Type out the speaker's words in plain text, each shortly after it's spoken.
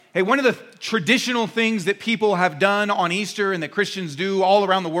Hey, one of the traditional things that people have done on Easter and that Christians do all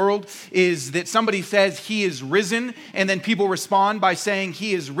around the world is that somebody says he is risen, and then people respond by saying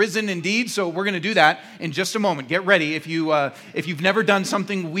he is risen indeed. So we're going to do that in just a moment. Get ready if you've never done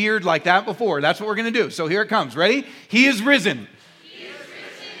something weird like that before. That's what we're going to do. So here it comes. Ready? He is risen. He is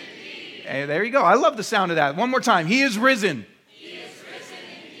risen indeed. Hey, there you go. I love the sound of that. One more time. He is risen. He is risen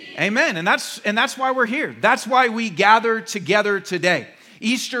indeed. Amen. And that's why we're here. That's why we gather together today.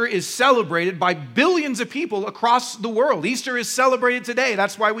 Easter is celebrated by billions of people across the world. Easter is celebrated today.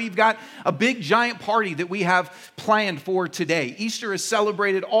 That's why we've got a big giant party that we have planned for today. Easter is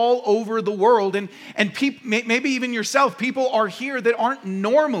celebrated all over the world, and people, maybe even yourself, people are here that aren't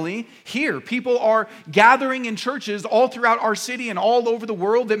normally here. People are gathering in churches all throughout our city and all over the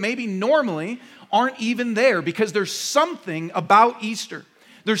world that maybe normally aren't even there, because there's something about Easter.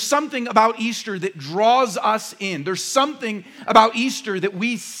 There's something about Easter that draws us in. There's something about Easter that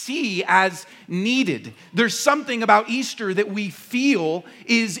we see as needed. There's something about Easter that we feel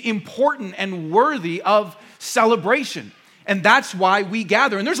is important and worthy of celebration. And that's why we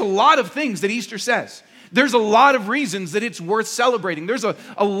gather. And there's a lot of things that Easter says. There's a lot of reasons that it's worth celebrating. There's a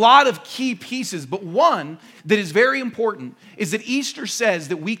lot of key pieces. But one that is very important is that Easter says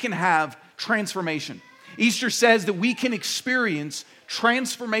that we can have transformation. Easter says that we can experience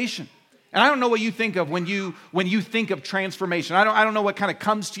transformation. And I don't know what you think of when you think of transformation. I don't know what kind of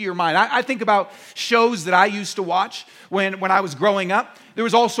comes to your mind. I think about shows that I used to watch when I was growing up. There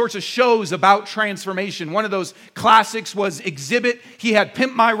was all sorts of shows about transformation. One of those classics was Exhibit. He had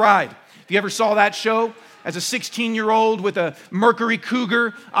Pimp My Ride. If you ever saw that show, as a 16-year-old with a Mercury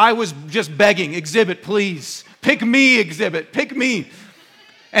Cougar, I was just begging, Exhibit, please. Pick me, Exhibit. Pick me.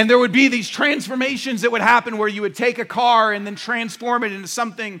 And there would be these transformations that would happen where you would take a car and then transform it into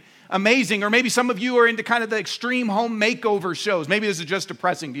something amazing. Or maybe some of you are into kind of the extreme home makeover shows. Maybe this is just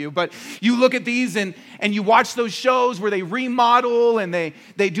depressing to you, but you look at these and you watch those shows where they remodel and they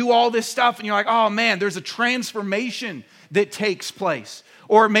do all this stuff, and you're like, oh man, there's a transformation that takes place.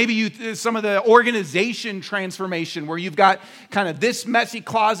 Or maybe some of the organization transformation where you've got kind of this messy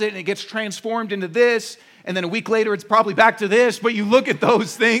closet and it gets transformed into this. And then a week later, it's probably back to this. But you look at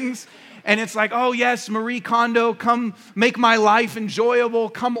those things, and it's like, oh, yes, Marie Kondo, come make my life enjoyable.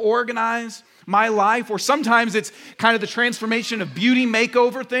 Come organize my life. Or sometimes it's kind of the transformation of beauty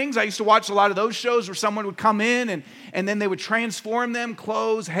makeover things. I used to watch a lot of those shows where someone would come in, and then they would transform them,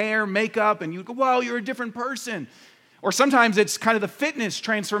 clothes, hair, makeup, and you'd go, wow, you're a different person. Or sometimes it's kind of the fitness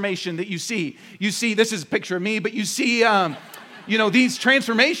transformation that you see. You see, this is a picture of me, but you see, these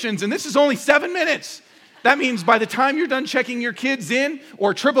transformations, and this is only 7 minutes. That means by the time you're done checking your kids in,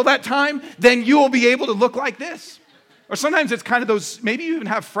 or triple that time, then you will be able to look like this. Or sometimes it's kind of those, maybe you even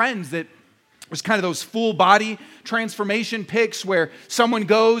have friends that there's kind of those full body transformation pics where someone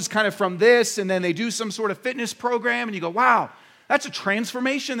goes kind of from this and then they do some sort of fitness program and you go, wow, that's a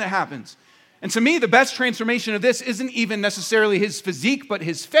transformation that happens. And to me, the best transformation of this isn't even necessarily his physique, but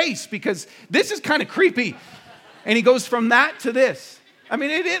his face, because this is kind of creepy. And he goes from that to this. I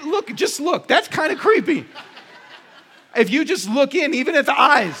mean, just look, that's kind of creepy. If you just look in, even at the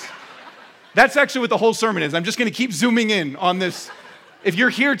eyes, that's actually what the whole sermon is. I'm just going to keep zooming in on this. If you're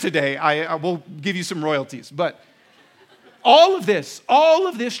here today, I will give you some royalties. But all of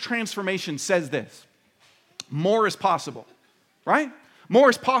this transformation says this: more is possible, right? More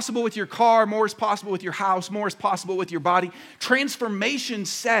is possible with your car, more is possible with your house, more is possible with your body. Transformation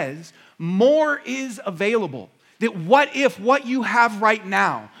says more is available. That what if what you have right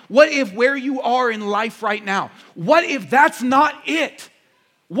now, what if where you are in life right now, what if that's not it?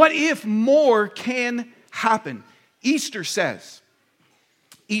 What if more can happen? Easter says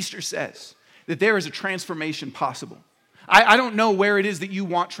that there is a transformation possible. I don't know where it is that you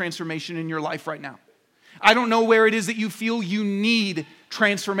want transformation in your life right now. I don't know where it is that you feel you need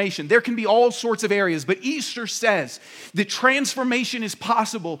transformation. There can be all sorts of areas, but Easter says that transformation is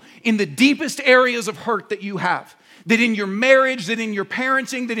possible in the deepest areas of hurt that you have. That in your marriage, that in your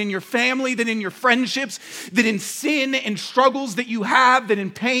parenting, that in your family, that in your friendships, that in sin and struggles that you have, that in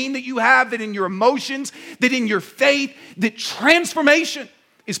pain that you have, that in your emotions, that in your faith, that transformation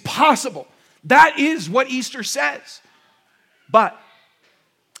is possible. That is what Easter says. But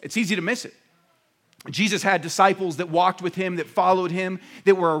it's easy to miss it. Jesus had disciples that walked with him, that followed him,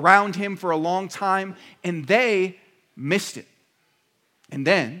 that were around him for a long time, and they missed it. And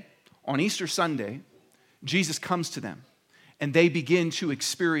then, on Easter Sunday, Jesus comes to them, and they begin to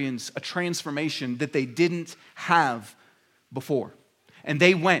experience a transformation that they didn't have before. And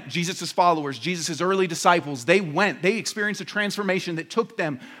they went, Jesus' followers, Jesus' early disciples, they experienced a transformation that took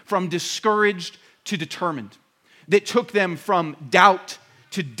them from discouraged to determined, that took them from doubt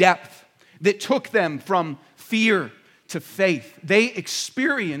to depth, that took them from fear to faith. They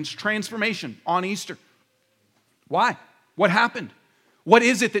experienced transformation on Easter. Why? What happened? What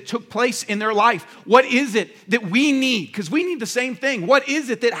is it that took place in their life? What is it that we need? Because we need the same thing. What is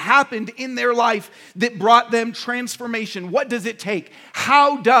it that happened in their life that brought them transformation? What does it take?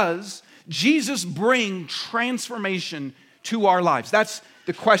 How does Jesus bring transformation to our lives? That's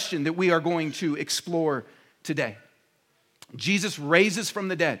the question that we are going to explore today. Jesus raises from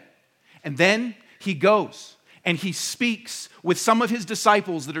the dead, and then he goes and he speaks with some of his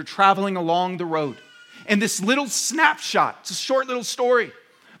disciples that are traveling along the road. And this little snapshot, it's a short little story,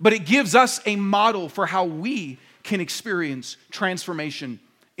 but it gives us a model for how we can experience transformation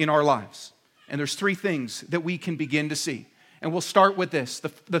in our lives. And there's three things that we can begin to see. And we'll start with this.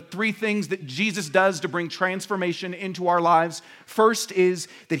 The three things that Jesus does to bring transformation into our lives. First is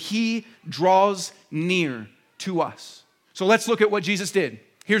that he draws near to us. So let's look at what Jesus did.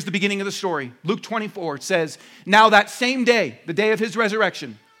 Here's the beginning of the story. Luke 24, it says, "Now that same day, the day of his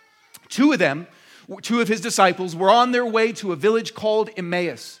resurrection, two of his disciples were on their way to a village called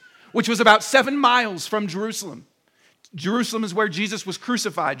Emmaus, which was about 7 miles from Jerusalem." Jerusalem is where Jesus was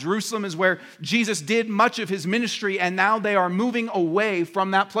crucified. Jerusalem is where Jesus did much of his ministry, and now they are moving away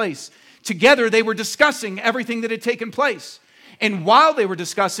from that place. Together, they were discussing everything that had taken place. And while they were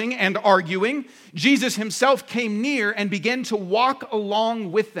discussing and arguing, Jesus himself came near and began to walk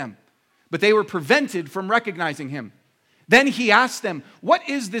along with them. But they were prevented from recognizing him. Then he asked them, "What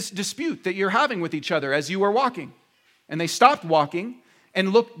is this dispute that you're having with each other as you are walking?" And they stopped walking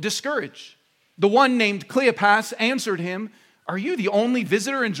and looked discouraged. The one named Cleopas answered him, "Are you the only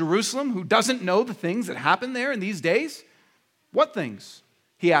visitor in Jerusalem who doesn't know the things that happen there in these days?" "What things?"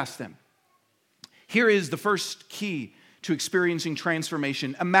 he asked them. Here is the first key to experiencing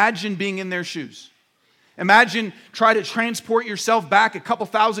transformation. Imagine being in their shoes. Imagine, try to transport yourself back a couple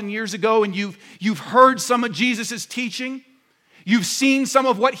thousand years ago, and you've heard some of Jesus' teaching. You've seen some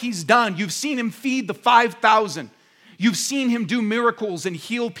of what he's done. You've seen him feed the 5,000. You've seen him do miracles and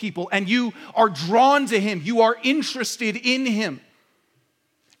heal people, and you are drawn to him. You are interested in him.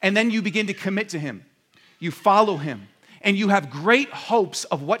 And then you begin to commit to him. You follow him, and you have great hopes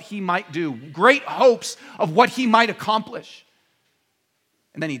of what he might do, great hopes of what he might accomplish.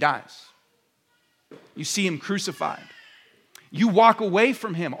 And then he dies. You see him crucified. You walk away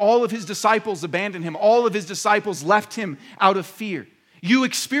from him. All of his disciples abandoned him. All of his disciples left him out of fear. You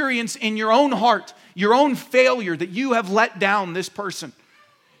experience in your own heart, your own failure, that you have let down this person.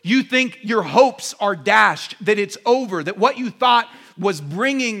 You think your hopes are dashed, that it's over, that what you thought was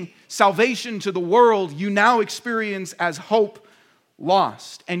bringing salvation to the world, you now experience as hope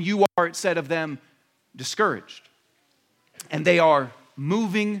lost. And you are, it said of them, discouraged. And they are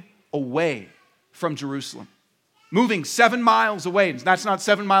moving away from Jerusalem. Moving 7 miles away. That's not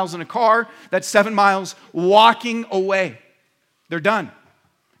 7 miles in a car. That's 7 miles walking away. They're done.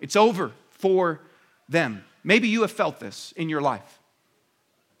 It's over for them. Maybe you have felt this in your life.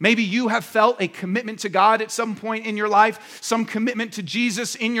 Maybe you have felt a commitment to God at some point in your life, some commitment to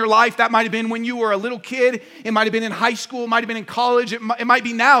Jesus in your life. That might have been when you were a little kid. It might have been in high school. It might have been in college. It might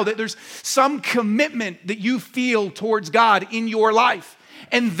be now that there's some commitment that you feel towards God in your life.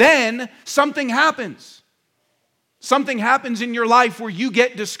 And then something happens. Something happens in your life where you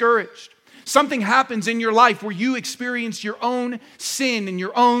get discouraged. Something happens in your life where you experience your own sin and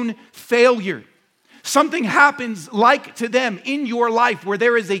your own failure. Something happens like to them in your life where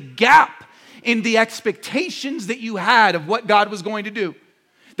there is a gap in the expectations that you had of what God was going to do.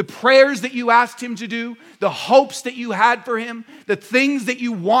 The prayers that you asked him to do, the hopes that you had for him, the things that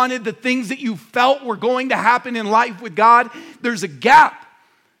you wanted, the things that you felt were going to happen in life with God. There's a gap.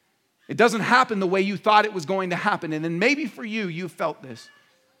 It doesn't happen the way you thought it was going to happen. And then maybe for you, you felt this.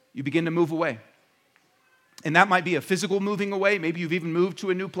 You begin to move away. And that might be a physical moving away. Maybe you've even moved to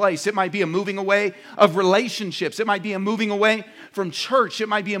a new place. It might be a moving away of relationships. It might be a moving away from church. It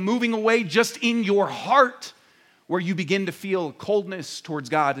might be a moving away just in your heart where you begin to feel coldness towards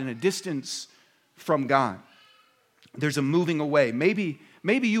God and a distance from God. There's a moving away. Maybe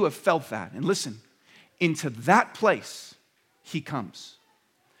you have felt that. And listen, into that place, he comes.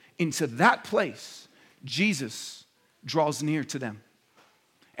 Into that place, Jesus draws near to them.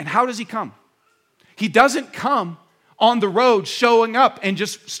 And how does he come? He doesn't come on the road showing up and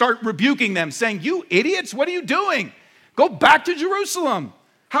just start rebuking them, saying, "You idiots, what are you doing? Go back to Jerusalem.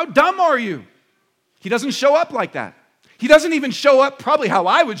 How dumb are you?" He doesn't show up like that. He doesn't even show up probably how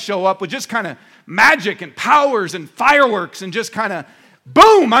I would show up, with just kind of magic and powers and fireworks and just kind of,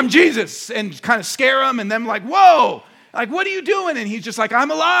 boom, I'm Jesus, and kind of scare them and them like, whoa, like, what are you doing? And he's just like,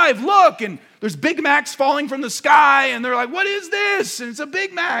 I'm alive, look, and There's Big Macs falling from the sky, and they're like, what is this? And it's a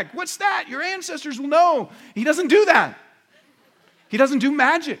Big Mac. What's that? Your ancestors will know. He doesn't do that. He doesn't do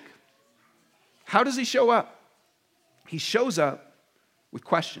magic. How does he show up? He shows up with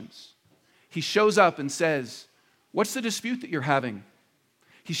questions. He shows up and says, what's the dispute that you're having?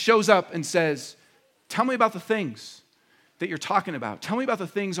 He shows up and says, tell me about the things that you're talking about. Tell me about the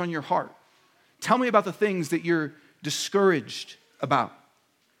things on your heart. Tell me about the things that you're discouraged about.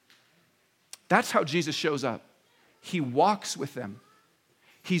 That's how Jesus shows up. He walks with them.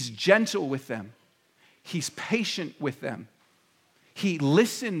 He's gentle with them. He's patient with them. He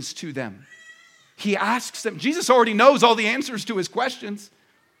listens to them. He asks them. Jesus already knows all the answers to his questions,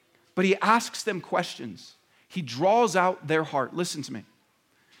 but he asks them questions. He draws out their heart. Listen to me.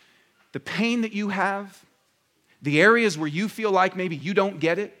 The pain that you have, the areas where you feel like maybe you don't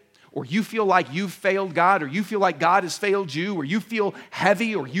get it, or you feel like you've failed God, or you feel like God has failed you, or you feel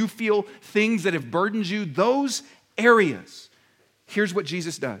heavy, or you feel things that have burdened you, those areas, here's what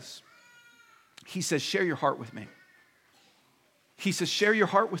Jesus does. He says, share your heart with me. He says, share your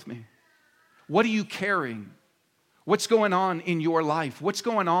heart with me. What are you carrying? What's going on in your life? What's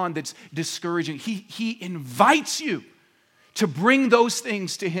going on that's discouraging? He invites you to bring those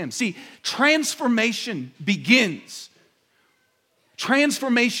things to him. See, transformation begins.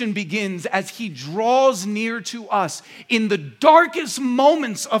 Transformation begins as he draws near to us in the darkest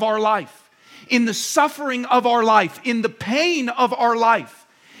moments of our life, in the suffering of our life, in the pain of our life,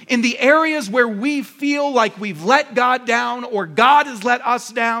 in the areas where we feel like we've let God down or God has let us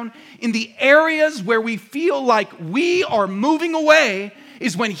down, in the areas where we feel like we are moving away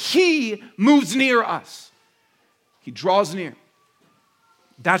is when he moves near us. He draws near.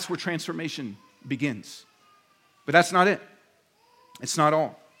 That's where transformation begins. But that's not it. It's not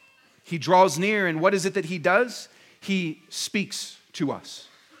all. He draws near, and what is it that he does? He speaks to us.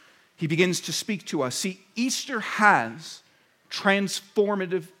 He begins to speak to us. See, Easter has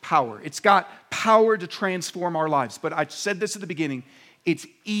transformative power. It's got power to transform our lives. But I said this at the beginning, it's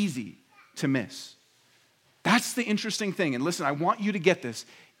easy to miss. That's the interesting thing. And listen, I want you to get this.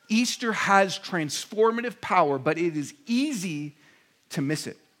 Easter has transformative power, but it is easy to miss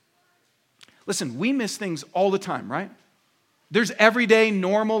it. Listen, we miss things all the time, right? There's everyday,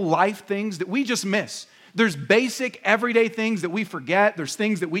 normal life things that we just miss. There's basic, everyday things that we forget. There's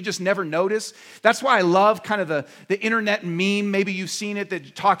things that we just never notice. That's why I love kind of the internet meme. Maybe you've seen it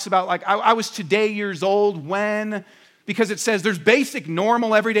that talks about like, I was today years old when, because it says there's basic,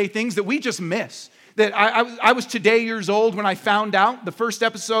 normal, everyday things that we just miss. That I was today years old when I found out the first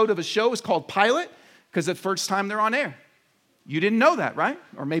episode of a show is called Pilot, because the first time they're on air. You didn't know that, right?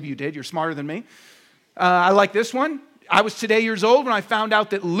 Or maybe you did. You're smarter than me. I like this one. I was today years old when I found out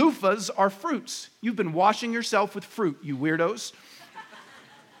that loofahs are fruits. You've been washing yourself with fruit, you weirdos.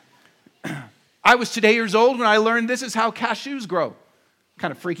 I was today years old when I learned this is how cashews grow.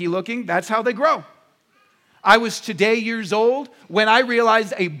 Kind of freaky looking. That's how they grow. I was today years old when I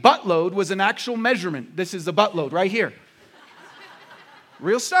realized a buttload was an actual measurement. This is a buttload right here.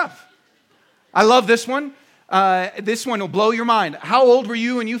 Real stuff. I love this one. This one will blow your mind. How old were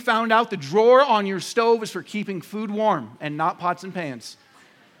you when you found out the drawer on your stove is for keeping food warm and not pots and pans?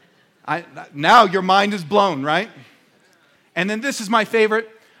 Now your mind is blown, right? And then this is my favorite.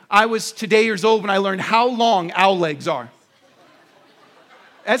 I was today years old when I learned how long owl legs are.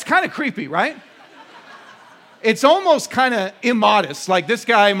 That's kind of creepy, right? It's almost kind of immodest, like this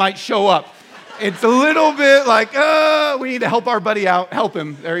guy might show up. It's a little bit like, we need to help our buddy out. Help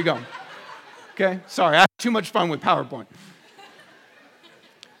him. There you go. Okay, sorry, I had too much fun with PowerPoint.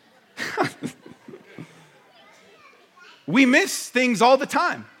 We miss things all the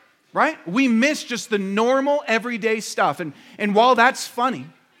time, right? We miss just the normal, everyday stuff. And while that's funny,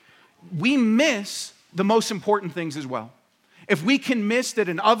 we miss the most important things as well. If we can miss that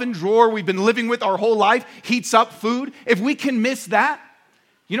an oven drawer we've been living with our whole life heats up food, if we can miss that,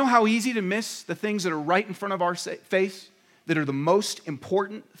 you know how easy to miss the things that are right in front of our face? That are the most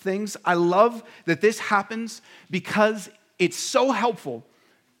important things. I love that this happens because it's so helpful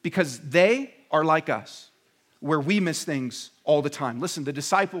because they are like us, where we miss things all the time. Listen, the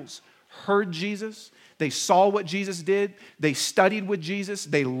disciples heard Jesus. They saw what Jesus did. They studied with Jesus.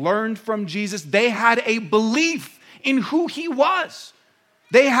 They learned from Jesus. They had a belief in who he was.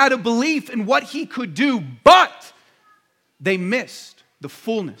 They had a belief in what he could do, but they missed the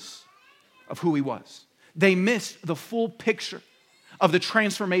fullness of who he was. They missed the full picture of the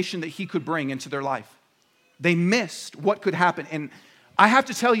transformation that he could bring into their life. They missed what could happen. And I have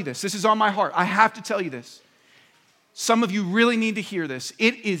to tell you this. This is on my heart. I have to tell you this. Some of you really need to hear this.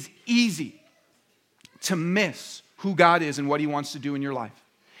 It is easy to miss who God is and what he wants to do in your life.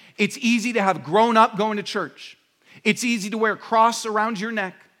 It's easy to have grown up going to church. It's easy to wear a cross around your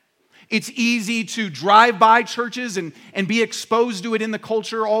neck. It's easy to drive by churches and be exposed to it in the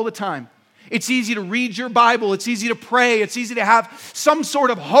culture all the time. It's easy to read your Bible. It's easy to pray. It's easy to have some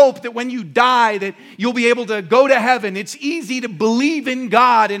sort of hope that when you die that you'll be able to go to heaven. It's easy to believe in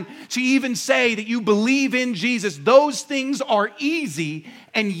God and to even say that you believe in Jesus. Those things are easy,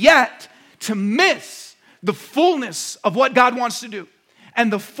 and yet to miss the fullness of what God wants to do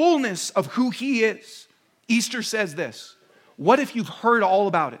and the fullness of who He is. Easter says this: what if you've heard all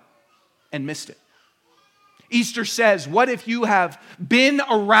about it and missed it? Easter says, what if you have been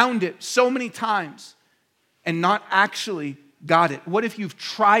around it so many times and not actually got it? What if you've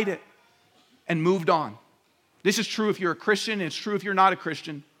tried it and moved on? This is true if you're a Christian. It's true if you're not a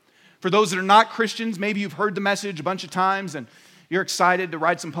Christian. For those that are not Christians, maybe you've heard the message a bunch of times and you're excited to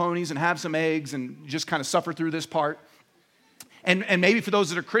ride some ponies and have some eggs and just kind of suffer through this part. And maybe for those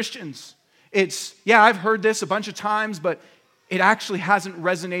that are Christians, it's, yeah, I've heard this a bunch of times, but it actually hasn't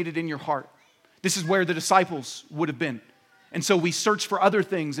resonated in your heart. This is where the disciples would have been. And so we search for other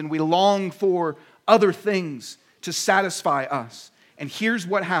things and we long for other things to satisfy us. And here's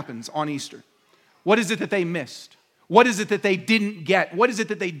what happens on Easter. What is it that they missed? What is it that they didn't get? What is it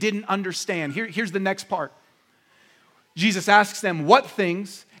that they didn't understand? Here's the next part. Jesus asks them, what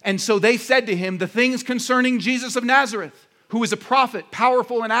things? And so they said to him, the things concerning Jesus of Nazareth, who was a prophet,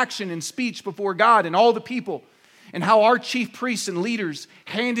 powerful in action and speech before God and all the people, and how our chief priests and leaders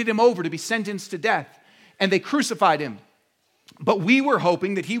handed him over to be sentenced to death, and they crucified him. But we were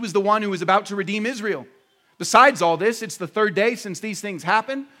hoping that he was the one who was about to redeem Israel. Besides all this, it's the third day since these things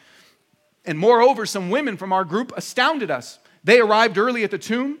happened, and moreover, some women from our group astounded us. They arrived early at the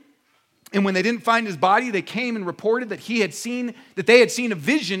tomb, and when they didn't find his body, they came and reported that they had seen a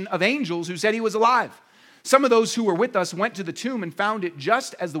vision of angels who said he was alive. Some of those who were with us went to the tomb and found it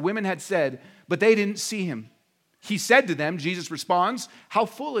just as the women had said, but they didn't see him. He said to them, Jesus responds, how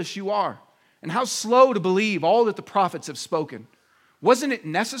foolish you are, and how slow to believe all that the prophets have spoken. Wasn't it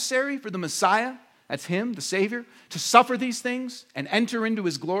necessary for the Messiah, that's him, the Savior, to suffer these things and enter into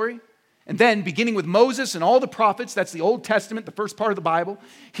his glory? And then, beginning with Moses and all the prophets, that's the Old Testament, the first part of the Bible,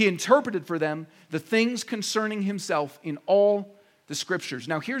 he interpreted for them the things concerning himself in all the scriptures.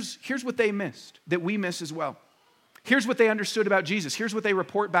 Now, here's what they missed, that we miss as well. Here's what they understood about Jesus. Here's what they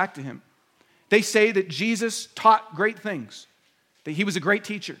report back to him. They say that Jesus taught great things, that he was a great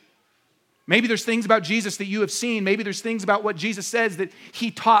teacher. Maybe there's things about Jesus that you have seen. Maybe there's things about what Jesus says that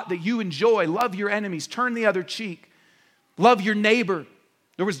he taught that you enjoy. Love your enemies. Turn the other cheek. Love your neighbor.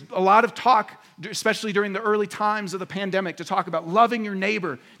 There was a lot of talk, especially during the early times of the pandemic, to talk about loving your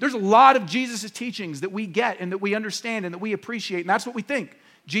neighbor. There's a lot of Jesus' teachings that we get and that we understand and that we appreciate, and that's what we think.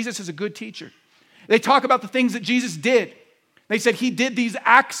 Jesus is a good teacher. They talk about the things that Jesus did. They said he did these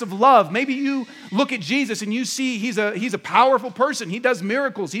acts of love. Maybe you look at Jesus and you see he's a powerful person. He does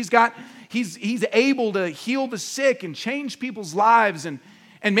miracles. He's able to heal the sick and change people's lives. And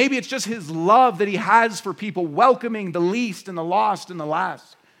maybe it's just his love that he has for people, welcoming the least and the lost and the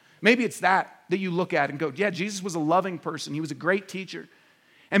last. Maybe it's that you look at and go, yeah, Jesus was a loving person. He was a great teacher.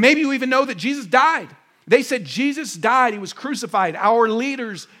 And maybe you even know that Jesus died. They said Jesus died. He was crucified. Our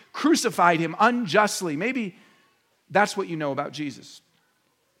leaders crucified him unjustly. Maybe that's what you know about Jesus.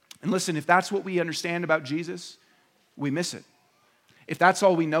 And listen, if that's what we understand about Jesus, we miss it. If that's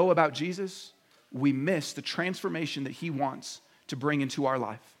all we know about Jesus, we miss the transformation that he wants to bring into our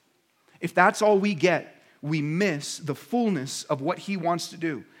life. If that's all we get, we miss the fullness of what he wants to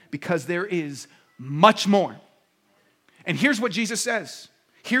do, because there is much more. And here's what Jesus says.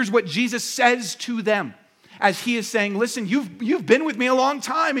 Here's what Jesus says to them as he is saying, listen, you've been with me a long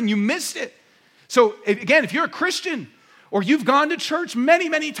time and you missed it. So again, if you're a Christian or you've gone to church many,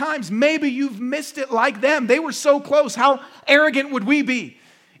 many times, maybe you've missed it like them. They were so close. How arrogant would we be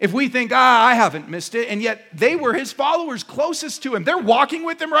if we think, I haven't missed it, and yet they were his followers closest to him. They're walking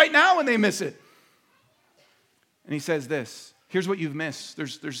with him right now and they miss it. And he says this, here's what you've missed.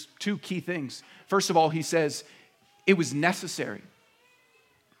 There's two key things. First of all, he says, it was necessary.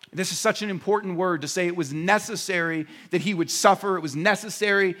 This is such an important word to say. It was necessary that he would suffer. It was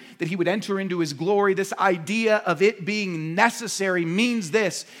necessary that he would enter into his glory. This idea of it being necessary means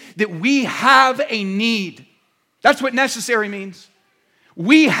this, that we have a need. That's what necessary means.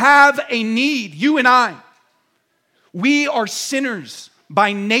 We have a need, you and I. We are sinners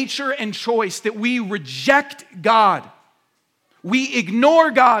by nature and choice, that we reject God. We ignore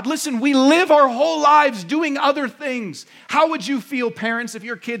God. Listen, we live our whole lives doing other things. How would you feel, parents, if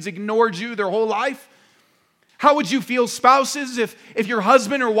your kids ignored you their whole life? How would you feel, spouses, if your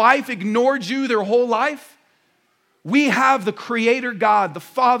husband or wife ignored you their whole life? We have the Creator God, the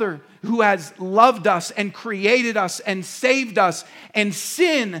Father, who has loved us and created us and saved us. And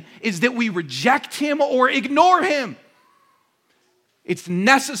sin is that we reject Him or ignore Him. It's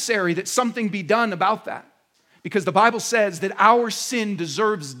necessary that something be done about that, because the Bible says that our sin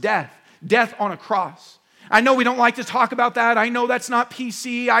deserves death on a cross. I know we don't like to talk about that. I know that's not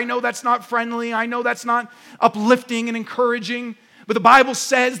PC. I know that's not friendly. I know that's not uplifting and encouraging. But the Bible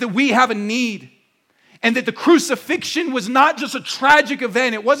says that we have a need, and that the crucifixion was not just a tragic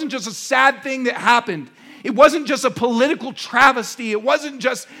event. It wasn't just a sad thing that happened. It wasn't just a political travesty. It wasn't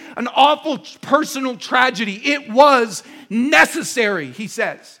just an awful personal tragedy. It was necessary, he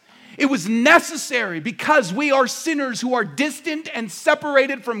says. It was necessary because we are sinners who are distant and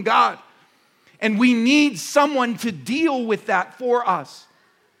separated from God. And we need someone to deal with that for us.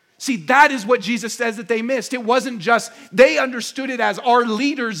 See, that is what Jesus says that they missed. It wasn't just, they understood it as our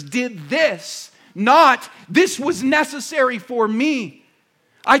leaders did this. Not, this was necessary for me.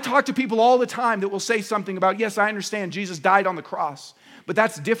 I talk to people all the time that will say something about, yes, I understand Jesus died on the cross, but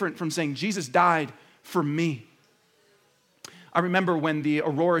that's different from saying Jesus died for me. I remember when the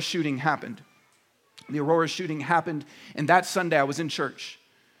Aurora shooting happened. The Aurora shooting happened, and that Sunday I was in church.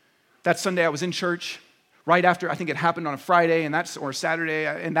 That Sunday I was in church right after, I think it happened on a Friday or Saturday,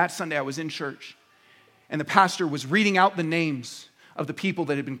 and that Sunday I was in church. And the pastor was reading out the names of the people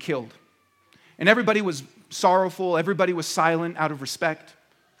that had been killed. And everybody was sorrowful, everybody was silent out of respect.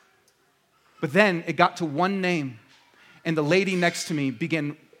 But then it got to one name, and the lady next to me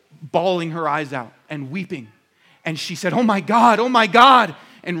began bawling her eyes out and weeping. And she said, oh my God,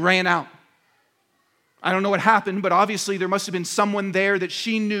 and ran out. I don't know what happened, but obviously there must have been someone there that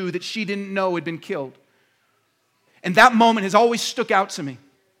she knew that she didn't know had been killed. And that moment has always stuck out to me,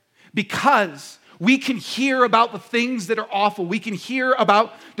 because we can hear about the things that are awful. We can hear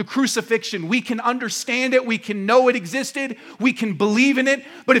about the crucifixion. We can understand it. We can know it existed. We can believe in it.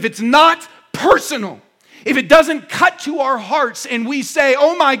 But if it's not personal, if it doesn't cut to our hearts and we say,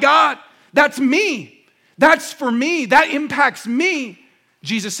 oh my God, that's me. That's for me. That impacts me.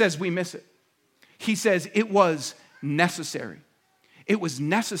 Jesus says we miss it. He says it was necessary. It was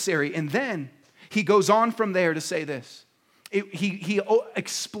necessary. And then he goes on from there to say this. He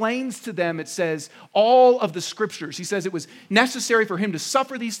explains to them, it says, all of the scriptures. He says it was necessary for him to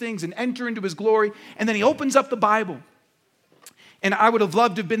suffer these things and enter into his glory. And then he opens up the Bible. And I would have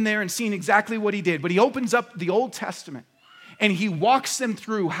loved to have been there and seen exactly what he did. But he opens up the Old Testament and he walks them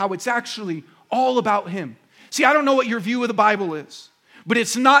through how it's actually all about him. See, I don't know what your view of the Bible is, but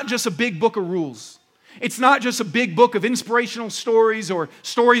it's not just a big book of rules. It's not just a big book of inspirational stories or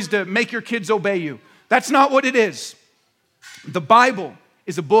stories to make your kids obey you. That's not what it is. The Bible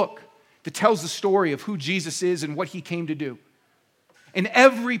is a book that tells the story of who Jesus is and what he came to do. And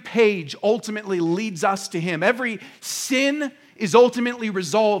every page ultimately leads us to him. Every sin is ultimately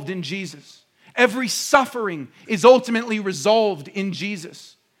resolved in Jesus. Every suffering is ultimately resolved in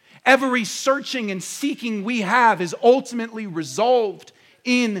Jesus. Every searching and seeking we have is ultimately resolved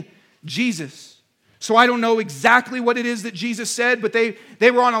in Jesus. So I don't know exactly what it is that Jesus said, but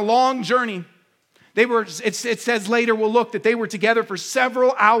they were on a long journey. It says later, we'll look, that they were together for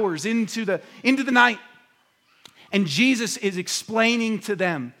several hours into the night. And Jesus is explaining to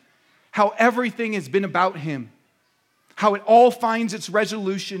them how everything has been about him, how it all finds its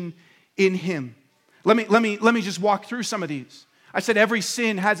resolution in him. Let me just walk through some of these. I said every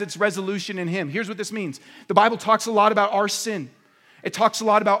sin has its resolution in him. Here's what this means. The Bible talks a lot about our sin. It talks a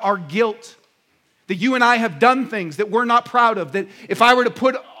lot about our guilt, that you and I have done things that we're not proud of, that if I were to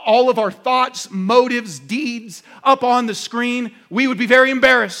put all of our thoughts, motives, deeds up on the screen, we would be very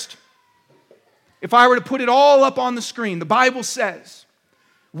embarrassed. If I were to put it all up on the screen, the Bible says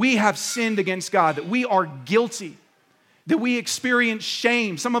we have sinned against God, that we are guilty, that we experience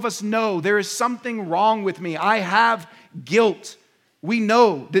shame. Some of us know there is something wrong with me. I have guilt. We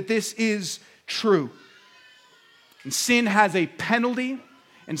know that this is true. And sin has a penalty,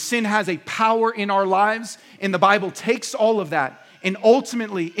 and sin has a power in our lives, and the Bible takes all of that, and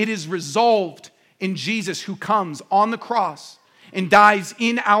ultimately it is resolved in Jesus, who comes on the cross and dies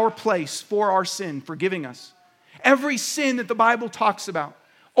in our place for our sin, forgiving us. Every sin that the Bible talks about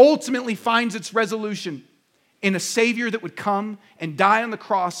ultimately finds its resolution in a Savior that would come and die on the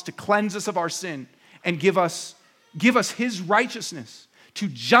cross to cleanse us of our sin and give us his righteousness, to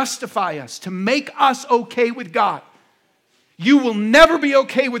justify us, to make us okay with God. You will never be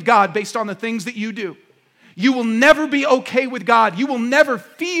okay with God based on the things that you do. You will never be okay with God. You will never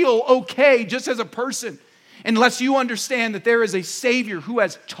feel okay just as a person unless you understand that there is a Savior who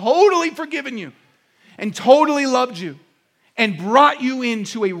has totally forgiven you and totally loved you and brought you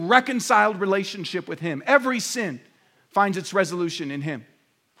into a reconciled relationship with him. Every sin finds its resolution in him.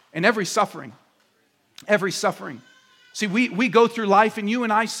 And every suffering. See, we go through life and you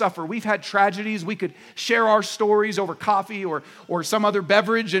and I suffer. We've had tragedies. We could share our stories over coffee or some other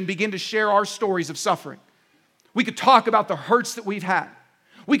beverage and begin to share our stories of suffering. We could talk about the hurts that we've had.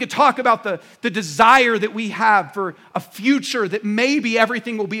 We could talk about the desire that we have for a future that maybe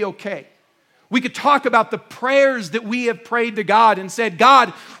everything will be okay. We could talk about the prayers that we have prayed to God and said, God,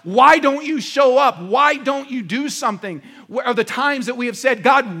 why don't you show up? Why don't you do something? Or the times that we have said,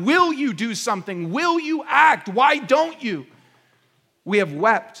 God, will you do something? Will you act? Why don't you? We have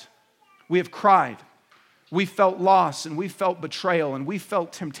wept. We have cried. We felt loss and we felt betrayal and we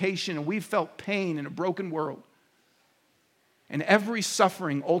felt temptation and we felt pain in a broken world. And every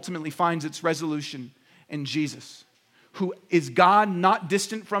suffering ultimately finds its resolution in Jesus, who is God not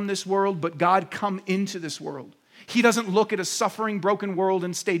distant from this world, but God come into this world. He doesn't look at a suffering, broken world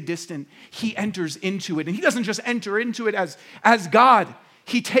and stay distant. He enters into it. And he doesn't just enter into it as God.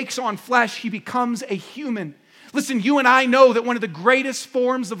 He takes on flesh. He becomes a human. Listen, you and I know that one of the greatest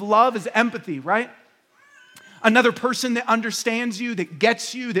forms of love is empathy, right? Another person that understands you, that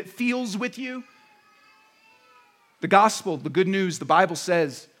gets you, that feels with you. The gospel, the good news, the Bible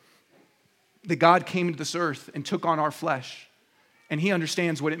says that God came into this earth and took on our flesh, and he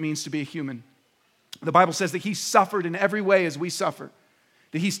understands what it means to be a human. The Bible says that he suffered in every way as we suffer,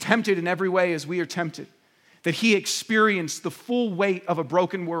 that he's tempted in every way as we are tempted, that he experienced the full weight of a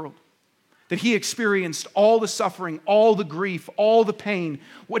broken world, that he experienced all the suffering, all the grief, all the pain.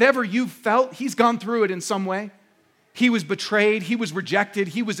 Whatever you felt, he's gone through it in some way. He was betrayed, he was rejected,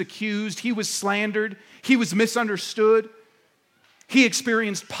 he was accused, he was slandered, he was misunderstood. He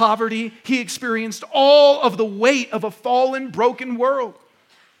experienced poverty. He experienced all of the weight of a fallen, broken world.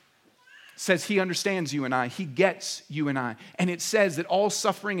 It says he understands you and I. He gets you and I. And it says that all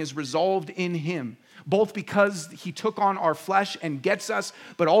suffering is resolved in him, both because he took on our flesh and gets us,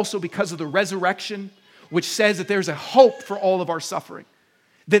 but also because of the resurrection, which says that there's a hope for all of our suffering,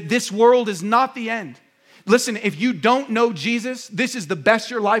 that this world is not the end. Listen, if you don't know Jesus, this is the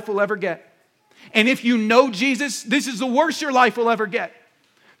best your life will ever get. And if you know Jesus, this is the worst your life will ever get.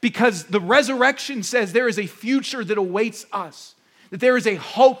 Because the resurrection says there is a future that awaits us, that there is a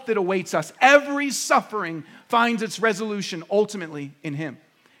hope that awaits us. Every suffering finds its resolution ultimately in him.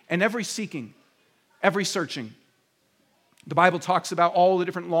 And every seeking, every searching. The Bible talks about all the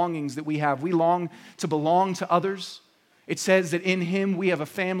different longings that we have. We long to belong to others. It says that in him we have a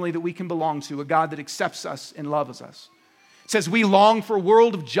family that we can belong to, a God that accepts us and loves us. It says we long for a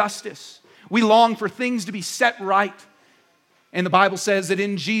world of justice. We long for things to be set right. And the Bible says that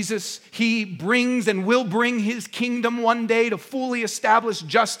in Jesus, he brings and will bring his kingdom one day to fully establish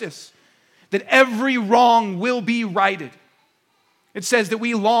justice, that every wrong will be righted. It says that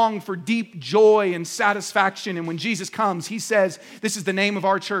we long for deep joy and satisfaction. And when Jesus comes, he says, this is the name of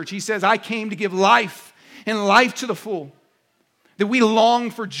our church. He says, I came to give life and life to the full. That we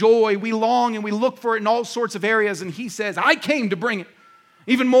long for joy. We long and we look for it in all sorts of areas. And he says, I came to bring it.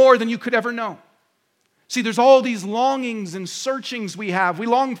 Even more than you could ever know. See, there's all these longings and searchings we have. We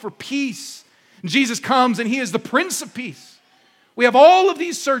long for peace. And Jesus comes and he is the Prince of Peace. We have all of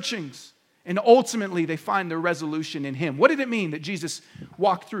these searchings. And ultimately, they find their resolution in him. What did it mean that Jesus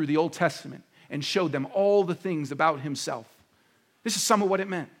walked through the Old Testament and showed them all the things about himself? This is some of what it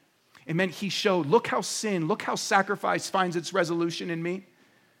meant. It meant he showed, look how sin, look how sacrifice finds its resolution in me.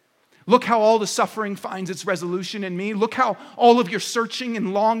 Look how all the suffering finds its resolution in me. Look how all of your searching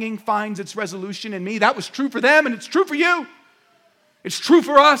and longing finds its resolution in me. That was true for them and it's true for you. It's true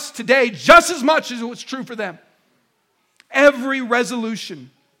for us today just as much as it was true for them. Every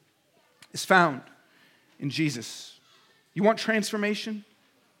resolution is found in Jesus. You want transformation?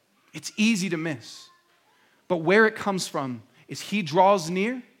 It's easy to miss. But where it comes from is he draws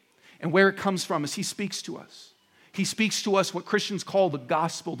near, and where it comes from is he speaks to us. He speaks to us what Christians call the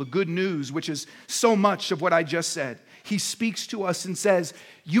gospel, the good news, which is so much of what I just said. He speaks to us and says,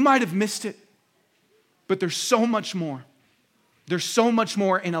 you might have missed it, but there's so much more. There's so much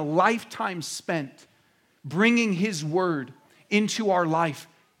more in a lifetime spent bringing his word into our life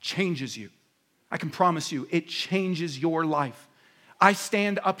changes you. I can promise you, it changes your life. I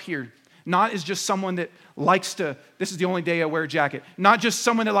stand up here not as just someone that likes to, this is the only day I wear a jacket, not just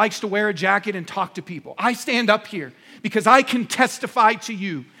someone that likes to wear a jacket and talk to people. I stand up here because I can testify to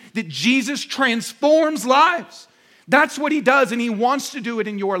you that Jesus transforms lives. That's what he does, and he wants to do it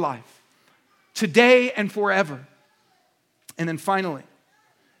in your life today and forever. And then finally,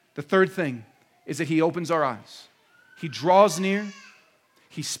 the third thing is that he opens our eyes. He draws near,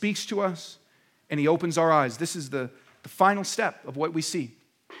 he speaks to us, and he opens our eyes. This is the final step of what we see.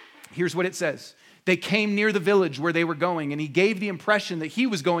 Here's what it says. They came near the village where they were going, and he gave the impression that he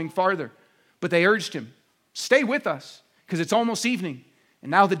was going farther. But they urged him, stay with us, because it's almost evening, and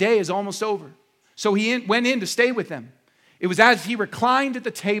now the day is almost over. So he went in to stay with them. It was as he reclined at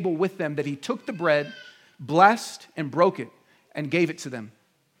the table with them that he took the bread, blessed and broke it, and gave it to them.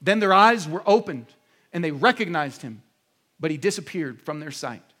 Then their eyes were opened, and they recognized him, but he disappeared from their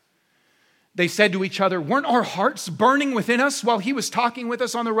sight. They said to each other, weren't our hearts burning within us while he was talking with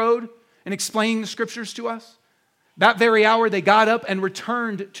us on the road and explaining the scriptures to us? That very hour they got up and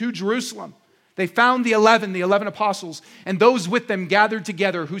returned to Jerusalem. They found the 11 apostles, and those with them gathered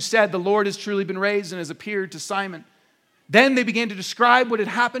together who said, the Lord has truly been raised and has appeared to Simon. Then they began to describe what had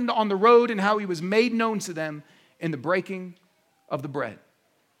happened on the road and how he was made known to them in the breaking of the bread.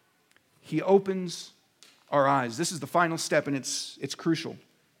 He opens our eyes. This is the final step, and it's crucial.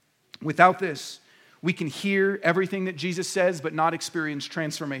 Without this, we can hear everything that Jesus says, but not experience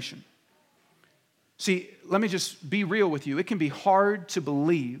transformation. See, let me just be real with you. It can be hard to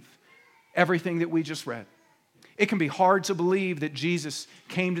believe everything that we just read. It can be hard to believe that Jesus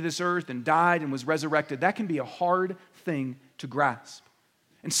came to this earth and died and was resurrected. That can be a hard thing to grasp.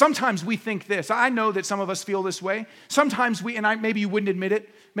 And sometimes we think this. I know that some of us feel this way. Sometimes maybe you wouldn't admit it,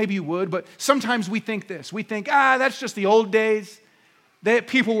 maybe you would, but sometimes we think this. We think, that's just the old days.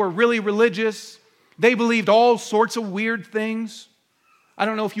 People were really religious. They believed all sorts of weird things. I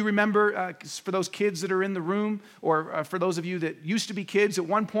don't know if you remember, for those kids that are in the room, or for those of you that used to be kids at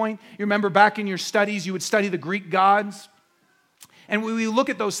one point, you remember back in your studies, you would study the Greek gods. And we look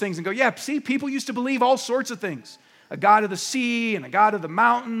at those things and go, yeah, see, people used to believe all sorts of things. A god of the sea, and a god of the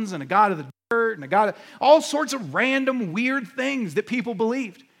mountains, and a god of the dirt, and a god of all sorts of random, weird things that people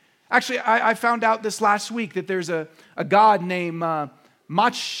believed. Actually, I found out this last week that there's a god named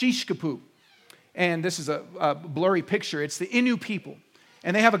Machishkapu. And this is a blurry picture. It's the Innu people.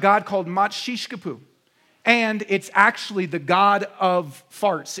 And they have a god called Machishkapu. And it's actually the god of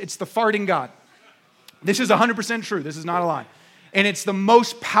farts. It's the farting god. This is 100% true. This is not a lie. And it's the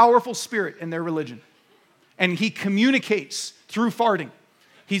most powerful spirit in their religion. And he communicates through farting.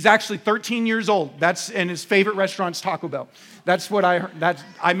 He's actually 13 years old. And his favorite restaurant's Taco Bell. That's what I heard.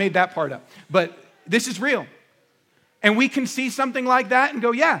 I made that part up. But this is real. And we can see something like that and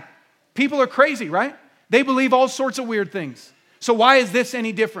go, yeah, people are crazy, right? They believe all sorts of weird things. So why is this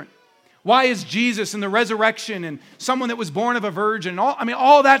any different? Why is Jesus and the resurrection and someone that was born of a virgin,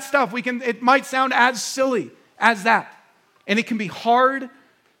 all that stuff, it might sound as silly as that. And it can be hard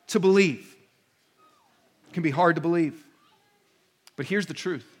to believe. It can be hard to believe. But here's the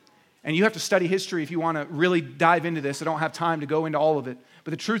truth. And you have to study history if you want to really dive into this. I don't have time to go into all of it.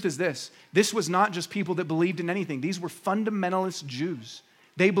 But the truth is this. This was not just people that believed in anything. These were fundamentalist Jews.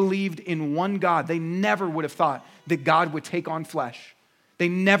 They believed in one God. They never would have thought that God would take on flesh. They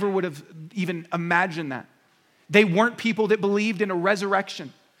never would have even imagined that. They weren't people that believed in a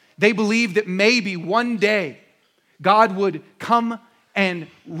resurrection. They believed that maybe one day God would come and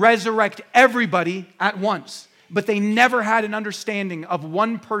resurrect everybody at once. But they never had an understanding of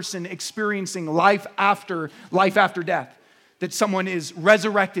one person experiencing life after death. That someone is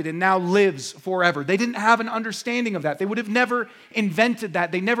resurrected and now lives forever. They didn't have an understanding of that. They would have never invented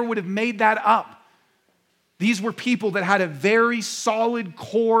that. They never would have made that up. These were people that had a very solid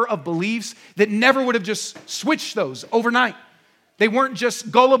core of beliefs that never would have just switched those overnight. They weren't just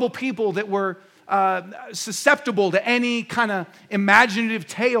gullible people that were susceptible to any kind of imaginative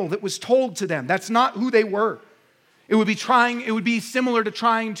tale that was told to them. That's not who they were. It would be similar to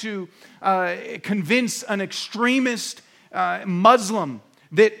trying to convince an extremist Muslim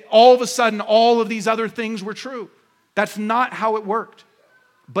that all of a sudden all of these other things were true. That's not how it worked.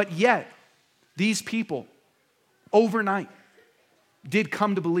 But yet, these people overnight did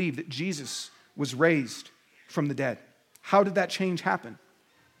come to believe that Jesus was raised from the dead. How did that change happen?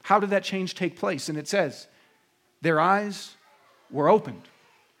 How did that change take place? And it says, their eyes were opened.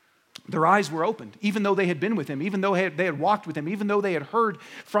 Their eyes were opened. Even though they had been with him, even though they had walked with him, even though they had heard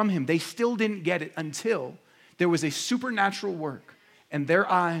from him, they still didn't get it until there was a supernatural work, and their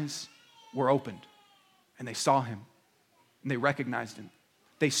eyes were opened, and they saw him, and they recognized him.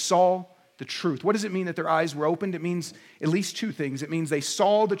 They saw the truth. What does it mean that their eyes were opened? It means at least two things. It means they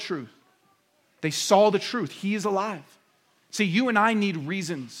saw the truth. They saw the truth. He is alive. See, you and I need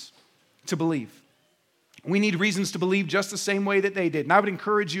reasons to believe. We need reasons to believe just the same way that they did. And I would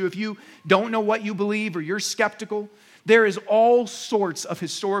encourage you, if you don't know what you believe or you're skeptical, there is all sorts of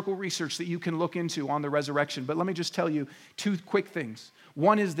historical research that you can look into on the resurrection. But let me just tell you two quick things.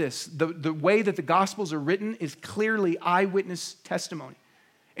 One is this. The way that the Gospels are written is clearly eyewitness testimony.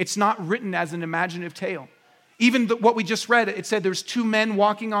 It's not written as an imaginative tale. Even what we just read, it said there's two men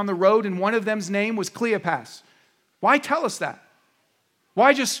walking on the road and one of them's name was Cleopas. Why tell us that?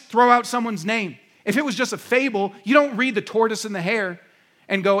 Why just throw out someone's name? If it was just a fable, you don't read the tortoise and the hare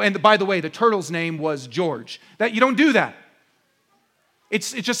and go, and by the way, the turtle's name was George. You don't do that.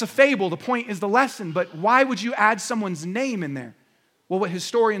 It's just a fable. The point is the lesson, but why would you add someone's name in there? Well, what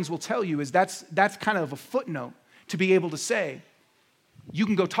historians will tell you is that's kind of a footnote to be able to say, you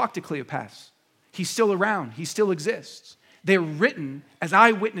can go talk to Cleopas. He's still around. He still exists. They're written as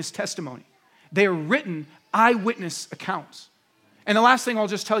eyewitness testimony. They are written eyewitness accounts. And the last thing I'll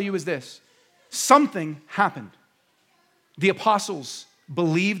just tell you is this. Something happened. The apostles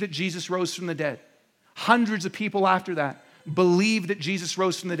believed that Jesus rose from the dead. Hundreds of people after that believed that Jesus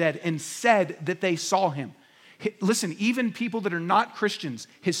rose from the dead and said that they saw him. Listen, even people that are not Christians,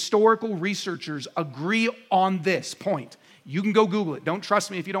 historical researchers agree on this point. You can go Google it. Don't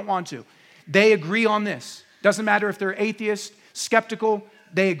trust me if you don't want to. They agree on this. Doesn't matter if they're atheist, skeptical,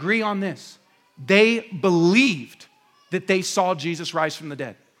 they agree on this. They believed that they saw Jesus rise from the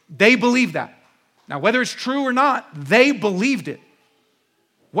dead. They believed that. Now, whether it's true or not, they believed it.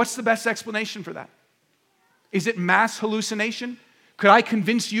 What's the best explanation for that? Is it mass hallucination? Could I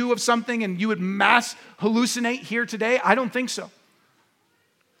convince you of something and you would mass hallucinate here today? I don't think so.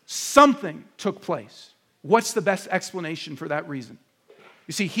 Something took place. What's the best explanation for that reason?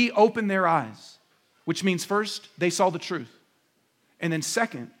 You see, he opened their eyes, which means first, they saw the truth. And then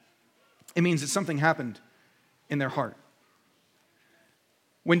second, it means that something happened in their heart.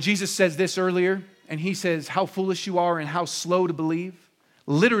 When Jesus says this earlier, and he says, how foolish you are and how slow to believe,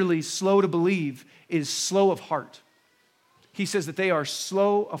 literally slow to believe is slow of heart. He says that they are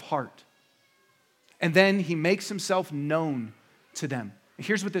slow of heart. And then he makes himself known to them.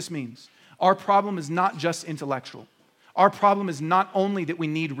 Here's what this means. Our problem is not just intellectual. Our problem is not only that we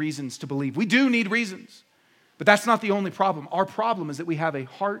need reasons to believe. We do need reasons, but that's not the only problem. Our problem is that we have a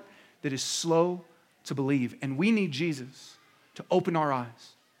heart that is slow to believe, and we need Jesus to open our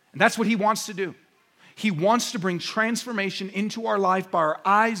eyes. And that's what he wants to do. He wants to bring transformation into our life by our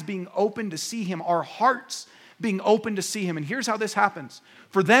eyes being open to see him, our hearts being open to see him. And here's how this happens.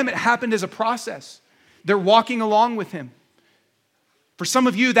 For them, it happened as a process. They're walking along with him. For some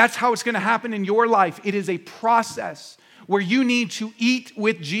of you, that's how it's going to happen in your life. It is a process where you need to eat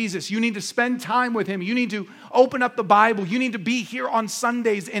with Jesus. You need to spend time with him. You need to open up the Bible. You need to be here on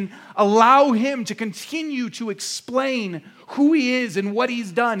Sundays and allow him to continue to explain who he is and what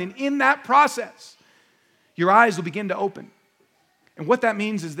he's done. And in that process, your eyes will begin to open. And what that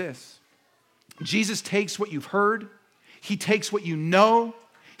means is this. Jesus takes what you've heard, he takes what you know,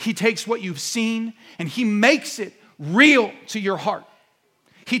 he takes what you've seen, and he makes it real to your heart.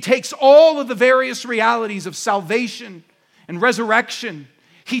 He takes all of the various realities of salvation and resurrection.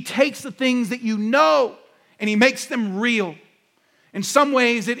 He takes the things that you know and he makes them real. In some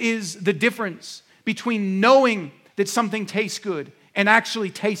ways, it is the difference between knowing that something tastes good and actually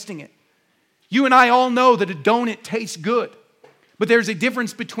tasting it. You and I all know that a donut tastes good, but there's a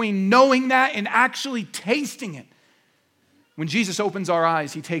difference between knowing that and actually tasting it. When Jesus opens our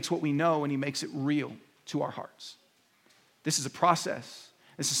eyes, he takes what we know and he makes it real to our hearts. This is a process.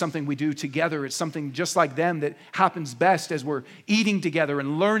 This is something we do together. It's something just like them that happens best as we're eating together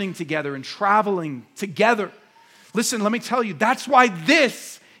and learning together and traveling together. Listen, let me tell you, that's why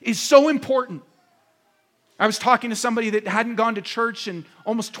this is so important. I was talking to somebody that hadn't gone to church in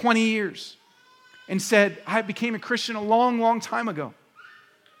almost 20 years and said, I became a Christian a long, long time ago,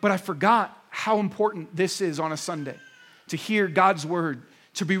 but I forgot how important this is on a Sunday, to hear God's word,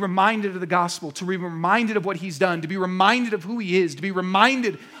 to be reminded of the gospel, to be reminded of what he's done, to be reminded of who he is, to be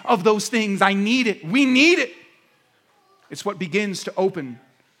reminded of those things. I need it. We need it. It's what begins to open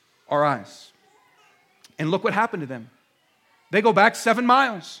our eyes. And look what happened to them. They go back 7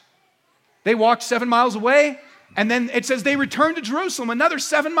 miles. They walked 7 miles away, and then it says they returned to Jerusalem another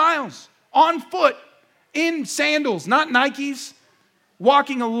 7 miles on foot, in sandals, not Nikes,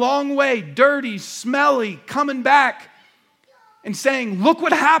 walking a long way, dirty, smelly, coming back and saying, look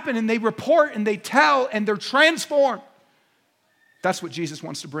what happened. And they report and they tell and they're transformed. That's what Jesus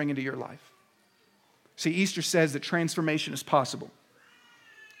wants to bring into your life. See, Easter says that transformation is possible.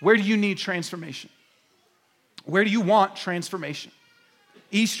 Where do you need transformation? Where do you want transformation?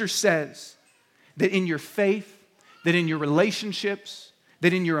 Easter says that in your faith, that in your relationships,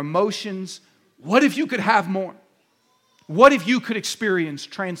 that in your emotions, what if you could have more? What if you could experience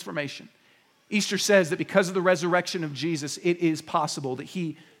transformation? Easter says that because of the resurrection of Jesus, it is possible that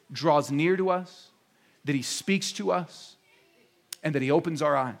he draws near to us, that he speaks to us, and that he opens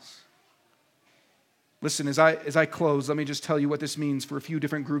our eyes. Listen, as I close, let me just tell you what this means for a few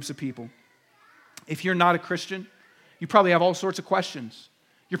different groups of people. If you're not a Christian, you probably have all sorts of questions.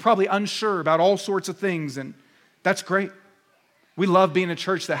 You're probably unsure about all sorts of things, and that's great. We love being a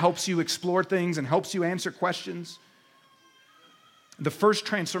church that helps you explore things and helps you answer questions. The first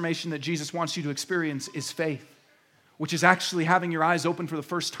transformation that Jesus wants you to experience is faith, which is actually having your eyes open for the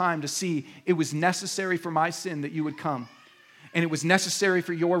first time to see it was necessary for my sin that you would come, and it was necessary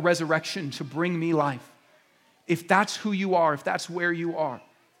for your resurrection to bring me life. If that's who you are, if that's where you are,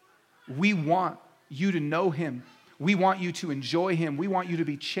 we want you to know him. We want you to enjoy him. We want you to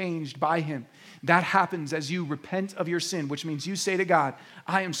be changed by him. That happens as you repent of your sin, which means you say to God,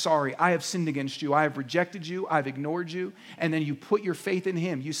 I am sorry. I have sinned against you. I have rejected you. I've ignored you. And then you put your faith in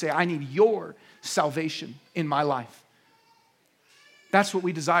him. You say, I need your salvation in my life. That's what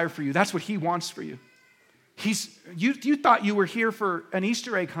we desire for you. That's what he wants for you. You thought you were here for an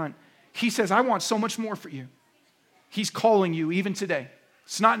Easter egg hunt. He says, I want so much more for you. He's calling you even today.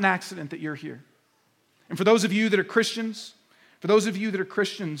 It's not an accident that you're here. And for those of you that are Christians,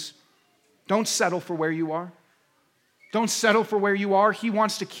 don't settle for where you are. Don't settle for where you are. He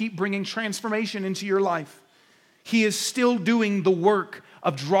wants to keep bringing transformation into your life. He is still doing the work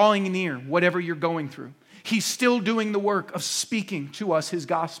of drawing near whatever you're going through. He's still doing the work of speaking to us his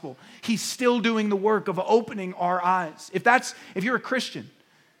gospel. He's still doing the work of opening our eyes. If you're a Christian,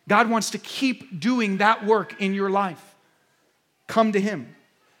 God wants to keep doing that work in your life. Come to him.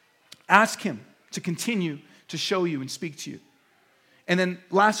 Ask him to continue to show you and speak to you. And then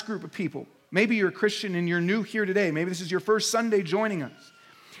last group of people, maybe you're a Christian and you're new here today. Maybe this is your first Sunday joining us.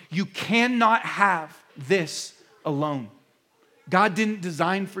 You cannot have this alone. God didn't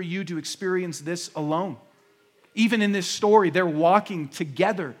design for you to experience this alone. Even in this story, they're walking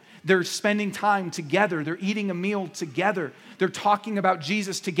together. They're spending time together. They're eating a meal together. They're talking about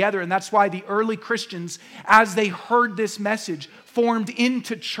Jesus together. And that's why the early Christians, as they heard this message, formed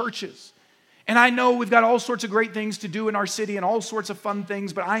into churches. And I know we've got all sorts of great things to do in our city and all sorts of fun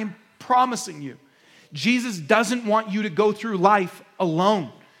things, but I am promising you, Jesus doesn't want you to go through life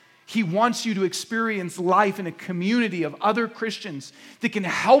alone. He wants you to experience life in a community of other Christians that can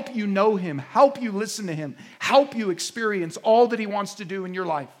help you know him, help you listen to him, help you experience all that he wants to do in your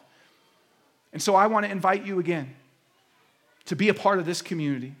life. And so I want to invite you again to be a part of this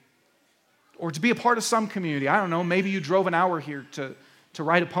community or to be a part of some community. I don't know, maybe you drove an hour here to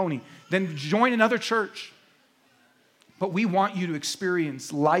ride a pony. Then join another church. But we want you to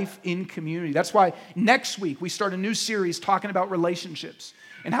experience life in community. That's why next week we start a new series talking about relationships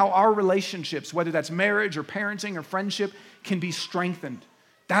and how our relationships, whether that's marriage or parenting or friendship, can be strengthened.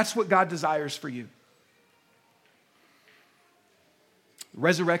 That's what God desires for you.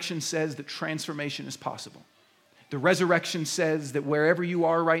 Resurrection says that transformation is possible. The resurrection says that wherever you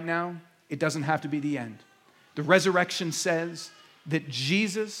are right now, it doesn't have to be the end. The resurrection says that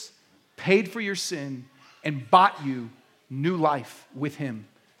Jesus paid for your sin and bought you new life with him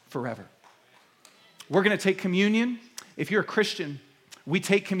forever. We're going to take communion. If you're a Christian, we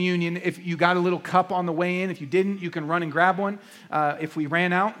take communion. If you got a little cup on the way in, if you didn't, you can run and grab one. If we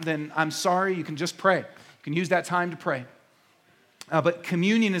ran out, then I'm sorry, you can just pray. You can use that time to pray. But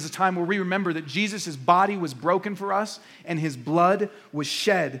communion is a time where we remember that Jesus' body was broken for us and his blood was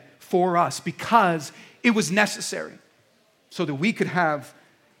shed for us because it was necessary so that we could have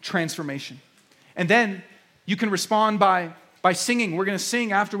transformation. And then you can respond by singing. We're going to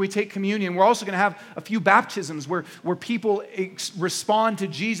sing after we take communion. We're also going to have a few baptisms where people respond to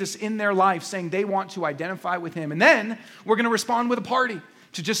Jesus in their life, saying they want to identify with him. And then we're going to respond with a party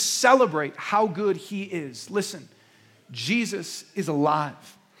to just celebrate how good he is. Listen, Jesus is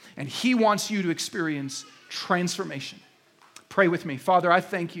alive, and he wants you to experience transformation. Pray with me. Father, I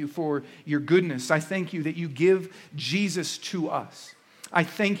thank you for your goodness. I thank you that you give Jesus to us. I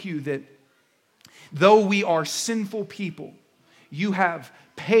thank you that though we are sinful people, you have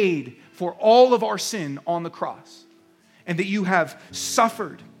paid for all of our sin on the cross, and that you have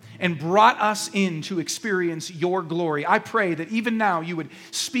suffered and brought us in to experience your glory. I pray that even now you would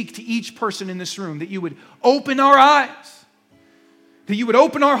speak to each person in this room, that you would open our eyes, that you would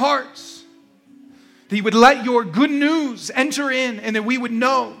open our hearts, that you would let your good news enter in, and that we would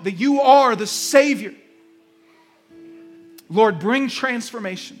know that you are the Savior. Lord, bring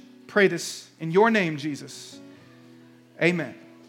transformation. Pray this in your name, Jesus. Amen.